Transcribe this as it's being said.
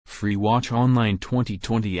free watch online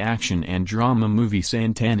 2020 action and drama movie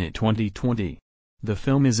Santana 2020. The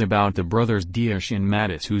film is about the brothers Dias and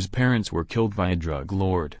Mattis whose parents were killed by a drug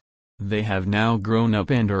lord. They have now grown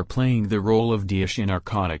up and are playing the role of Dias a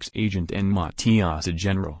narcotics agent and Matias a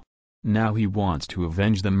general. Now he wants to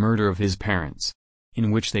avenge the murder of his parents,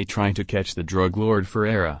 in which they try to catch the drug lord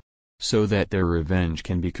Ferreira, so that their revenge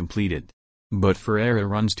can be completed. But Ferreira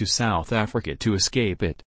runs to South Africa to escape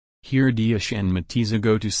it. Here Dias and Matias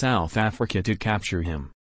go to South Africa to capture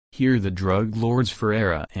him. Here the drug lords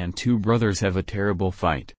Ferreira and two brothers have a terrible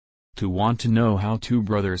fight. To want to know how two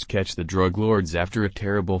brothers catch the drug lords after a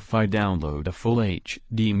terrible fight, download a full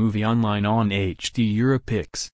HD movie online on HDEuropix.